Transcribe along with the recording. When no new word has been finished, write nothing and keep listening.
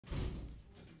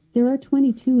There are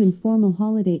 22 informal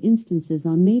holiday instances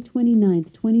on May 29,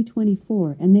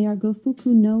 2024, and they are Gofuku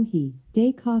no Hi,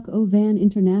 Day Cock O Van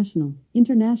International,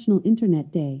 International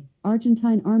Internet Day,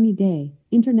 Argentine Army Day,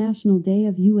 International Day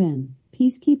of UN,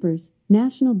 Peacekeepers,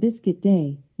 National Biscuit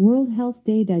Day, World Health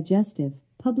Day Digestive,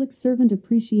 Public Servant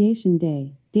Appreciation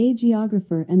Day, Day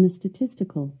Geographer and the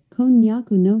Statistical,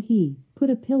 Konnyaku no Hi, Put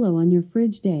a Pillow on Your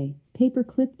Fridge Day,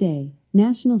 Paperclip Day,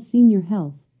 National Senior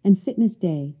Health and Fitness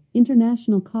Day,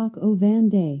 International Cock O Van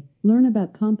Day, Learn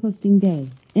About Composting Day,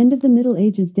 End of the Middle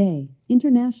Ages Day,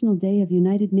 International Day of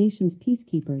United Nations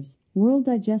Peacekeepers, World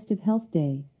Digestive Health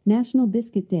Day, National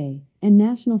Biscuit Day, and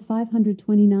National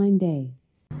 529 Day.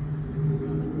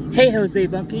 Hey Jose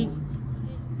Bunky,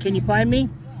 can you find me?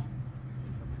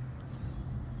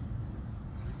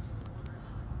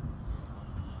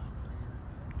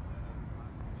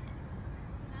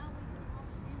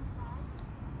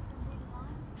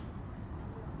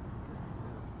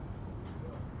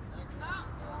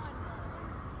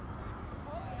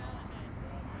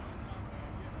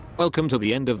 Welcome to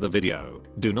the end of the video.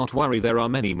 Do not worry, there are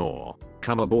many more.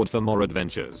 Come aboard for more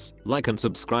adventures. Like and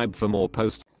subscribe for more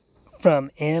posts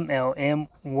From MLM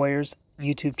Warriors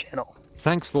YouTube channel.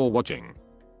 Thanks for watching.